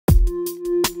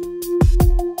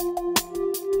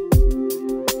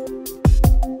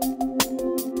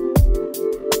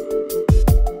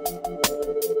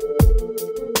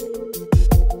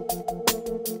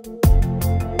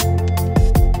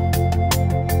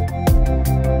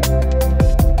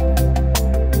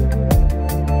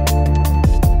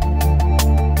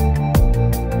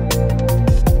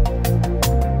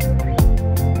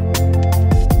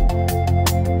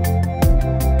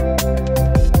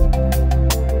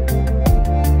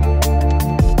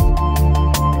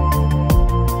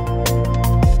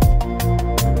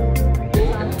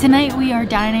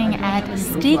dining at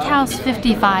Steakhouse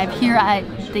 55 here at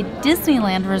the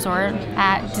Disneyland Resort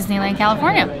at Disneyland,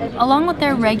 California. Along with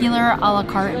their regular a la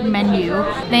carte menu,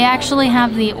 they actually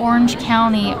have the Orange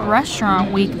County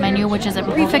Restaurant Week menu, which is a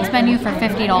prefix menu for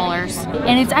 $50.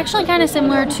 And it's actually kind of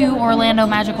similar to Orlando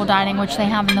Magical Dining, which they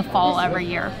have in the fall every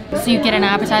year. So you get an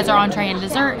appetizer, entree, and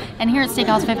dessert, and here at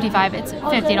Steakhouse 55, it's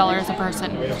 $50 a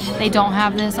person. They don't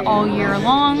have this all year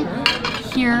long.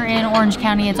 Here in Orange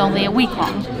County, it's only a week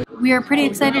long. We are pretty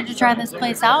excited to try this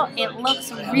place out. It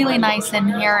looks really nice in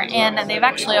here, and they've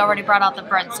actually already brought out the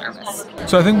bread service.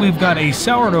 So I think we've got a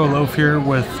sourdough loaf here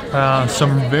with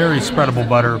some very spreadable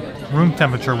butter, room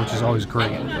temperature, which is always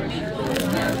great.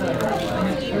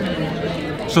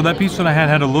 So that piece that I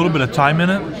had a little bit of thyme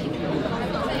in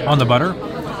it on the butter,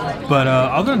 but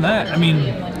other than that, I mean,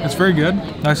 it's very good,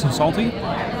 nice and salty.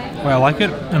 The way I like it,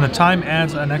 and the thyme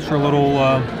adds an extra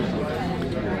little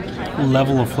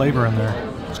level of flavor in there.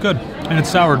 It's good, and it's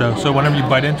sourdough, so whenever you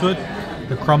bite into it,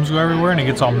 the crumbs go everywhere and it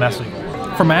gets all messy.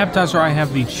 For my appetizer, I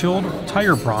have the chilled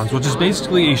tiger prawns, which is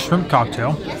basically a shrimp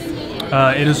cocktail.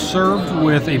 It is served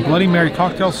with a Bloody Mary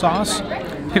cocktail sauce,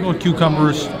 pickled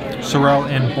cucumbers, sorrel,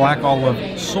 and black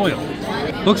olive soil.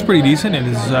 Looks pretty decent. It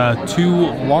is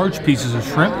 2 large pieces of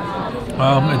shrimp.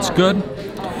 It's good.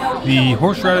 The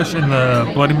horseradish in the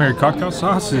Bloody Mary cocktail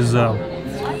sauce is a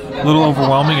little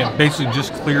overwhelming. It basically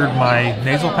just cleared my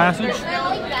nasal passage,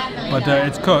 but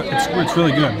it's cooked. It's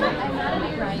really good.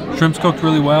 Shrimp's cooked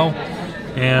really well,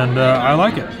 and I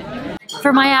like it.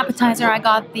 For my appetizer, I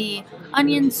got the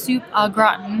onion soup au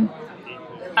gratin,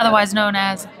 otherwise known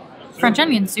as French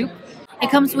onion soup.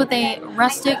 It comes with a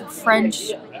rustic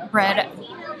French bread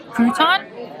crouton,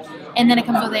 and then it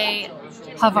comes with a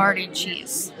Havarti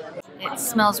cheese. It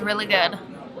smells really good.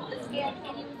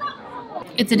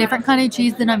 It's a different kind of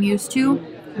cheese than I'm used to,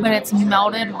 but it's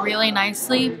melted really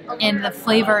nicely, and the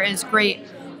flavor is great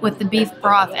with the beef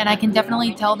broth, and I can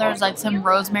definitely tell there's like some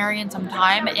rosemary and some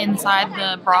thyme inside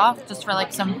the broth just for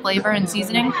like some flavor and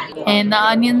seasoning, and the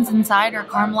onions inside are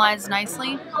caramelized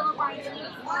nicely.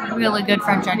 Really good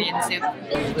French onion soup.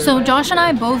 So Josh and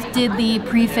I both did the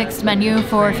prefixed menu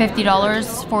for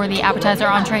 $50 for the appetizer,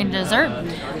 entree, and dessert.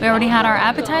 We already had our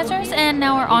appetizers, and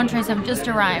now our entrees have just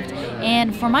arrived.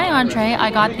 And for my entree,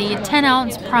 I got the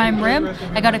 10-ounce prime rib.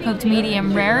 I got it cooked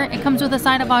medium rare. It comes with a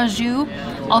side of au jus,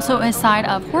 also a side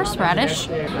of horseradish,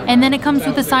 and then it comes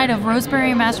with a side of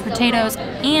rosemary mashed potatoes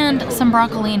and some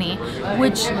broccolini,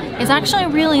 which is actually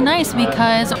really nice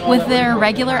because with their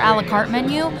regular a la carte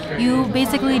menu, you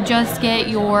basically just get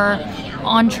your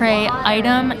entree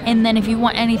item, and then if you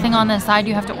want anything on the side,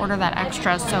 you have to order that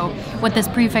extra. So with this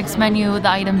prefix menu, the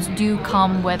items do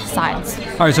come with sides.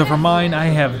 Alright, so for mine, I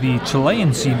have the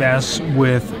Chilean sea bass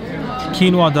with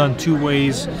quinoa done 2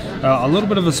 ways, a little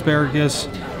bit of asparagus,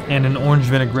 and an orange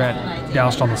vinaigrette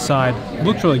doused on the side.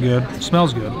 Looks really good,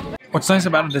 smells good. What's nice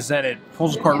about it is that it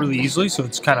pulls apart really easily, so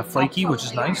it's kind of flaky, which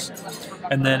is nice.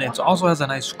 And then it also has a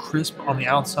nice crisp on the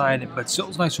outside, but still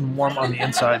is nice and warm on the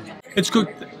inside. It's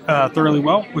cooked thoroughly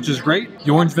well, which is great.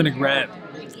 The orange vinaigrette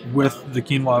with the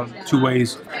quinoa 2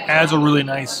 ways adds a really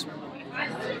nice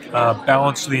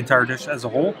balance to the entire dish as a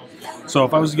whole. So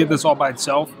if I was to get this all by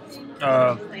itself,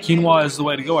 quinoa is the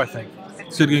way to go, I think.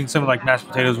 Instead of getting something like mashed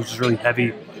potatoes, which is really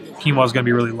heavy, quinoa is going to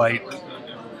be really light.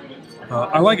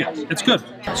 I like it. It's good.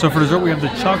 So for dessert, we have the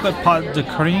chocolate pâte de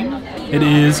crème. It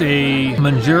is a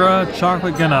Manjera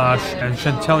chocolate ganache and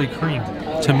chantilly cream.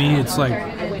 To me, it's like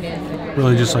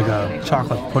really just like a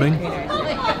chocolate pudding,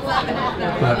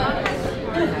 but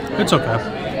it's okay.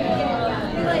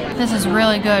 This is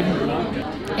really good.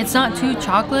 It's not too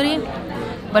chocolatey,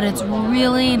 but it's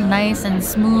really nice and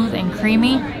smooth and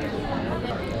creamy.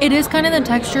 It is kind of the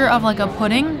texture of like a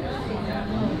pudding,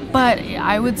 but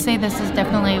I would say this is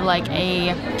definitely like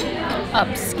a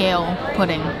upscale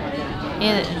pudding.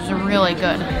 It is really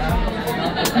good.